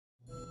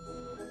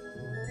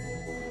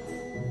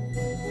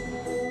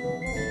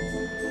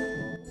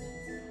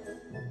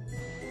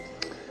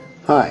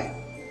Hi,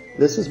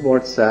 this is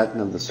Mort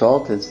Satin of the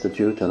Salt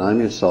Institute, and I'm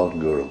your Salt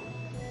Guru.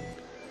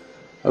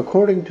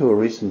 According to a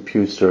recent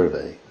Pew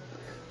survey,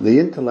 the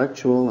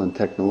intellectual and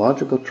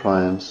technological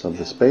triumphs of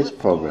the space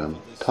program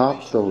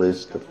top the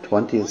list of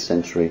 20th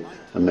century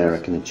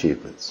American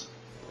achievements.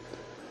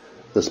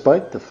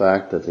 Despite the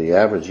fact that the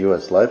average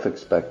U.S. life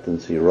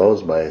expectancy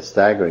rose by a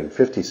staggering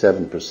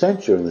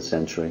 57% during the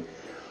century,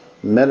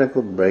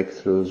 medical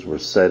breakthroughs were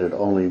cited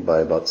only by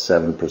about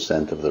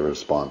 7% of the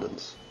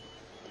respondents.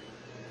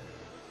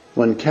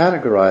 When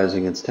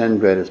categorizing its 10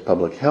 greatest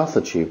public health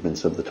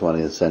achievements of the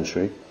 20th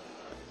century,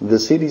 the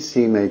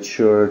CDC made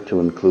sure to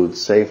include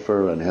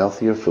safer and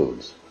healthier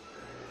foods.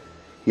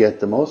 Yet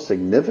the most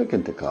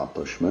significant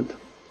accomplishment,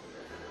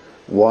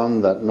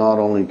 one that not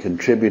only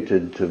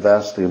contributed to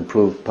vastly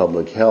improved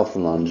public health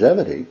and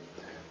longevity,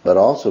 but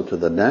also to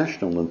the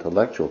national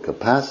intellectual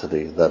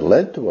capacity that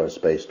led to our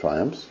space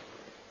triumphs,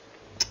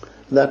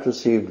 that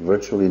received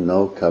virtually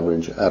no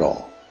coverage at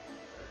all.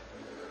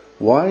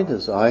 Why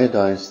does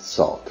iodized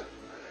salt,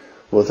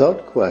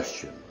 without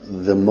question,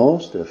 the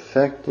most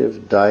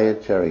effective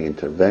dietary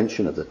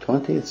intervention of the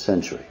 20th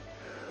century,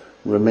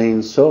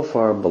 remain so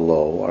far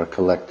below our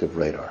collective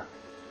radar?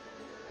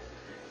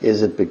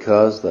 Is it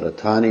because that a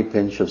tiny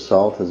pinch of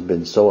salt has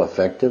been so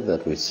effective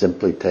that we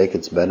simply take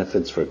its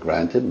benefits for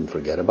granted and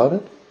forget about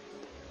it?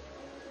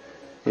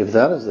 If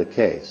that is the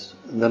case,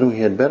 then we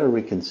had better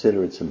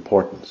reconsider its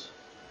importance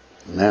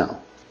now.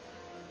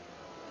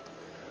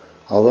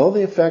 Although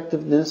the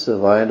effectiveness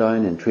of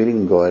iodine in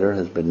treating goiter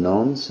has been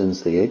known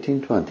since the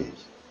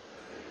 1820s,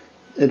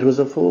 it was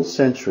a full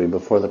century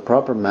before the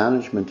proper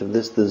management of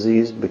this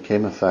disease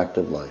became a fact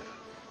of life.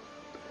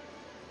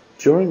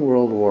 During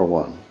World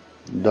War I,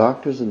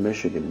 doctors in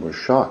Michigan were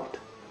shocked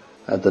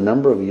at the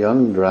number of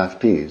young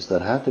draftees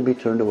that had to be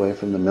turned away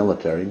from the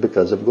military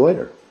because of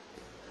goiter.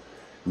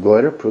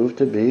 Goiter proved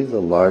to be the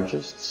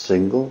largest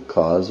single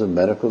cause of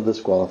medical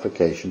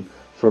disqualification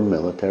for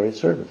military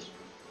service.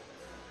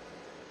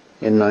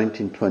 In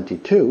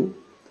 1922,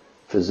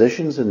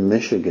 physicians in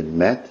Michigan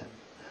met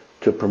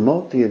to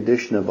promote the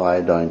addition of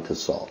iodine to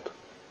salt.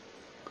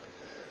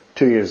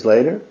 2 years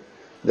later,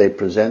 they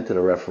presented a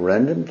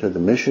referendum to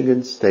the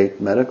Michigan State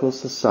Medical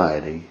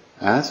Society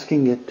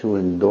asking it to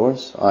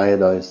endorse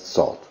iodized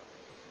salt.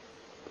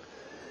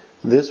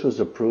 This was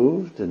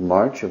approved in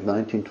March of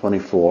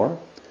 1924,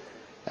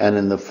 and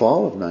in the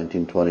fall of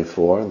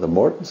 1924, the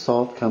Morton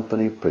Salt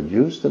Company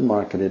produced and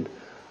marketed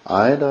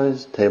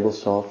iodized table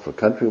salt for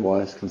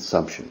countrywide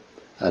consumption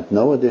at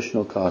no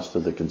additional cost to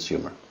the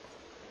consumer.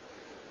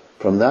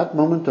 From that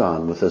moment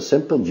on, with a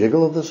simple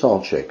jiggle of the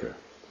salt shaker,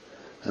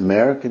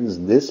 Americans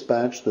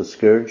dispatched the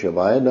scourge of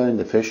iodine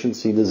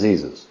deficiency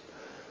diseases,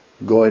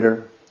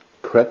 goiter,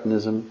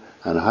 cretinism,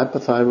 and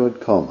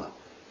hypothyroid coma,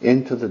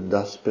 into the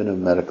dustbin of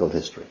medical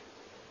history.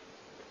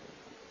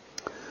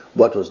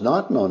 What was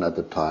not known at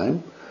the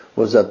time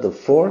was that the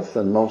fourth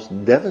and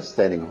most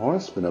devastating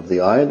horseman of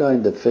the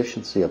iodine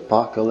deficiency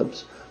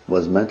apocalypse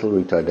was mental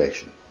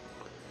retardation.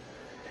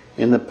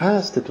 In the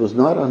past, it was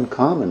not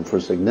uncommon for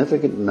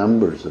significant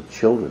numbers of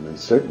children in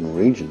certain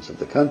regions of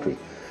the country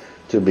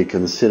to be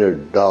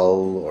considered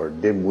dull or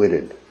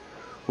dim-witted,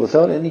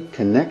 without any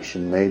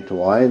connection made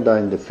to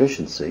iodine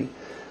deficiency,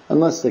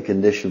 unless the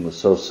condition was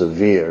so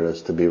severe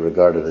as to be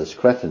regarded as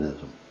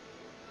cretinism.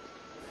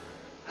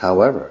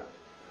 However,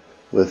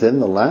 within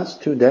the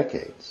last 2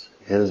 decades,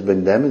 it has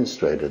been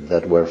demonstrated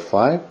that where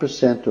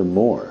 5% or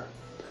more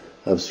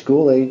of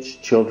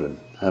school-aged children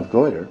have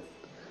goiter,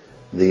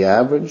 the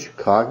average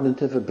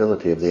cognitive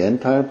ability of the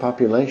entire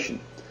population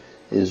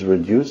is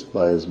reduced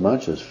by as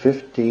much as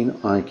 15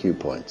 IQ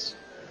points,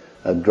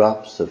 a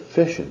drop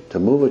sufficient to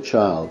move a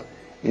child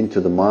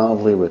into the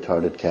mildly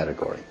retarded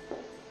category.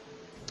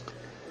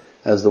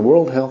 As the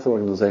World Health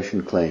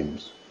Organization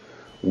claims,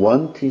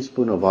 1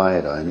 teaspoon of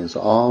iodine is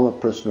all a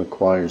person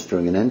requires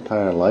during an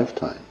entire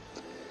lifetime.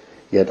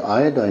 Yet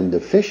iodine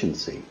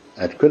deficiency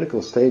at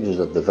critical stages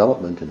of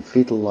development in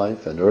fetal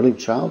life and early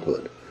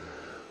childhood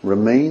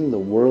remain the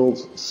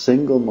world's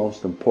single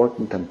most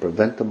important and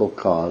preventable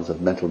cause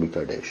of mental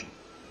retardation.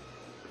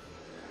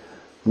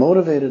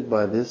 Motivated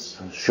by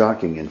this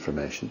shocking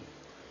information,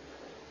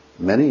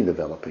 many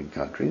developing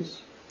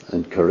countries,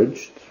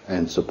 encouraged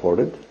and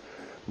supported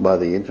by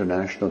the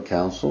International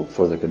Council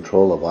for the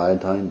Control of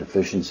Iodine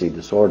Deficiency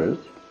Disorders,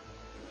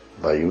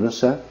 by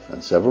UNICEF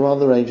and several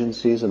other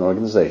agencies and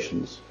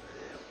organizations,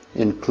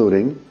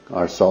 including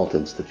our Salt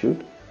Institute,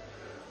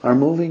 are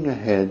moving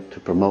ahead to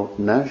promote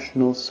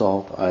national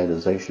salt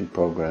iodization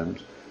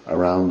programs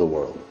around the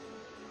world.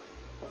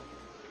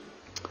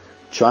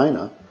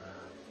 China,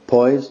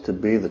 poised to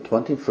be the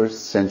 21st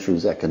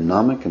century's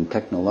economic and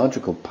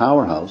technological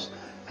powerhouse,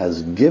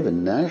 has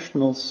given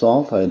national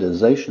salt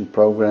iodization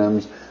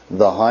programs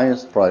the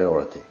highest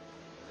priority,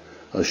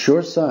 a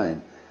sure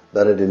sign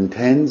that it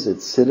intends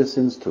its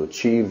citizens to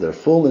achieve their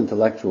full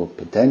intellectual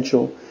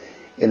potential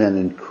in an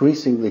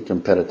increasingly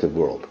competitive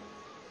world.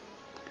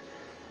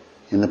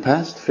 In the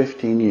past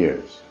 15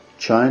 years,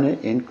 China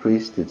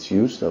increased its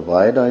use of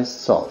iodized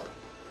salt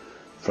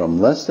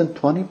from less than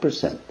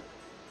 20%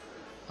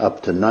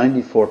 up to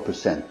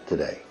 94%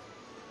 today.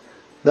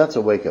 That's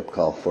a wake-up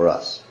call for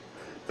us,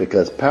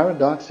 because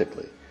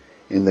paradoxically,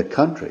 in the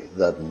country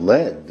that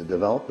led the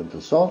development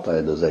of salt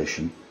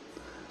iodization,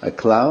 a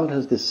cloud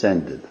has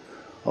descended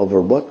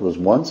over what was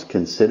once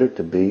considered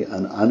to be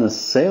an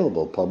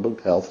unassailable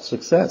public health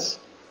success.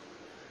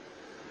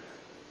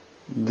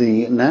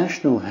 The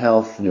National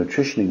Health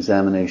Nutrition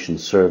Examination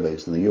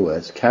surveys in the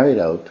U.S. carried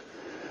out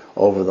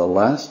over the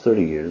last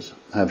 30 years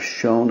have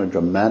shown a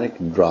dramatic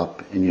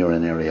drop in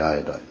urinary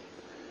iodine.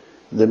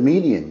 The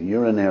median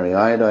urinary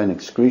iodine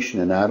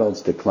excretion in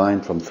adults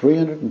declined from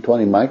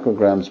 320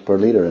 micrograms per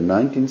liter in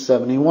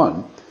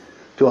 1971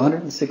 to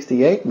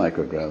 168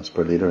 micrograms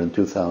per liter in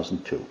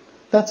 2002.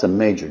 That's a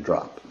major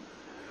drop.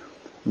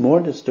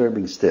 More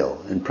disturbing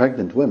still, in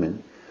pregnant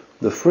women,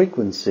 the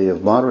frequency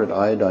of moderate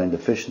iodine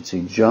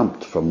deficiency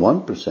jumped from 1%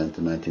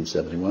 in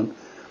 1971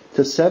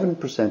 to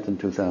 7% in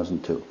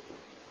 2002.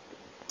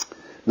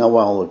 Now,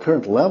 while the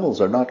current levels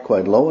are not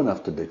quite low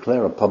enough to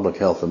declare a public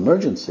health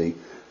emergency,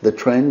 the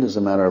trend is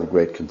a matter of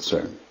great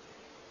concern.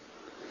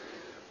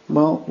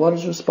 Well, what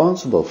is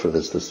responsible for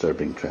this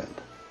disturbing trend?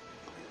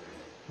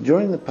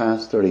 During the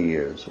past 30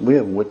 years, we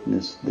have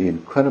witnessed the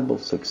incredible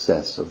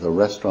success of the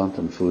restaurant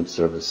and food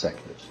service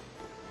sectors,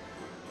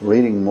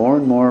 eating more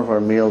and more of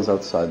our meals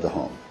outside the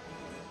home.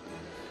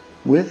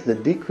 With the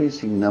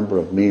decreasing number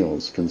of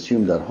meals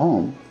consumed at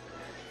home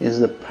is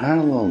the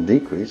parallel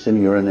decrease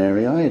in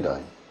urinary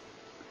iodine.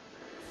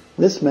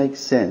 This makes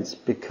sense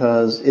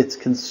because it's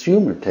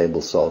consumer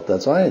table salt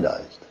that's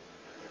iodized.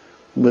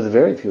 With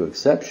very few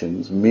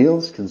exceptions,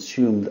 meals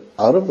consumed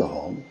out of the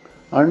home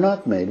are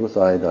not made with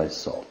iodized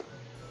salt.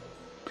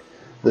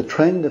 The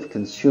trend of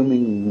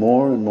consuming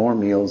more and more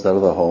meals out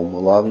of the home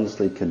will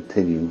obviously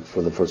continue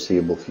for the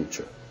foreseeable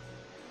future.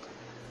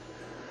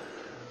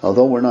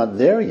 Although we're not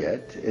there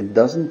yet, it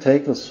doesn't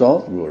take a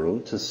salt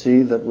guru to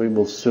see that we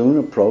will soon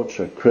approach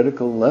a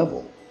critical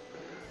level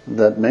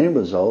that may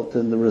result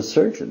in the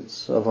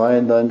resurgence of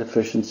iodine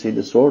deficiency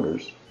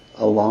disorders,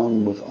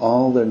 along with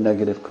all their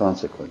negative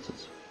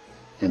consequences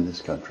in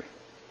this country.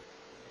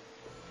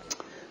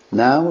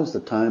 Now is the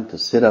time to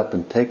sit up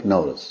and take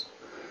notice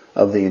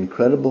of the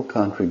incredible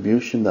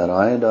contribution that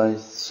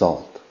iodized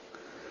salt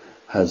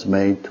has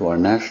made to our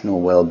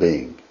national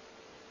well-being.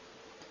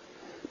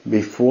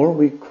 Before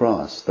we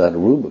cross that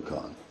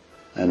Rubicon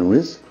and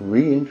risk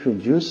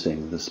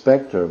reintroducing the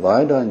specter of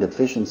iodine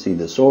deficiency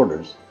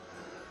disorders,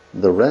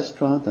 the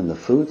restaurant and the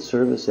food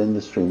service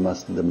industry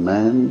must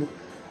demand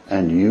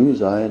and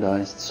use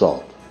iodized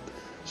salt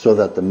so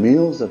that the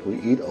meals that we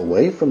eat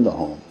away from the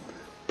home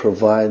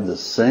provide the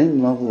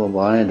same level of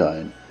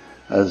iodine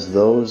as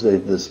those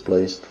they've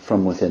displaced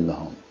from within the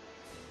home.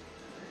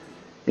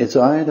 It's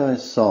iodized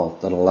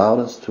salt that allowed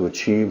us to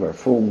achieve our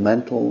full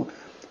mental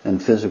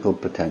and physical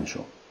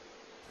potential.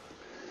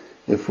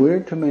 If we're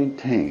to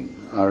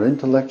maintain our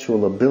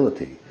intellectual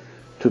ability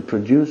to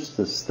produce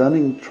the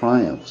stunning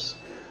triumphs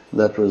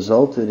that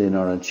resulted in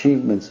our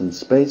achievements in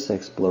space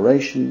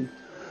exploration,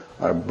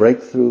 our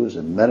breakthroughs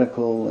in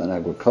medical and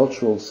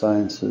agricultural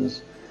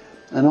sciences,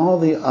 and all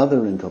the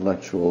other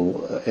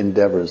intellectual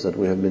endeavors that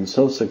we have been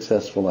so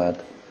successful at,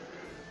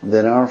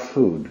 then our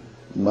food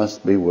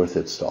must be worth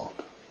its salt.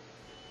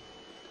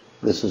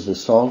 This is the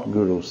Salt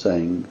Guru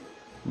saying,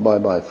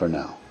 bye-bye for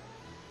now.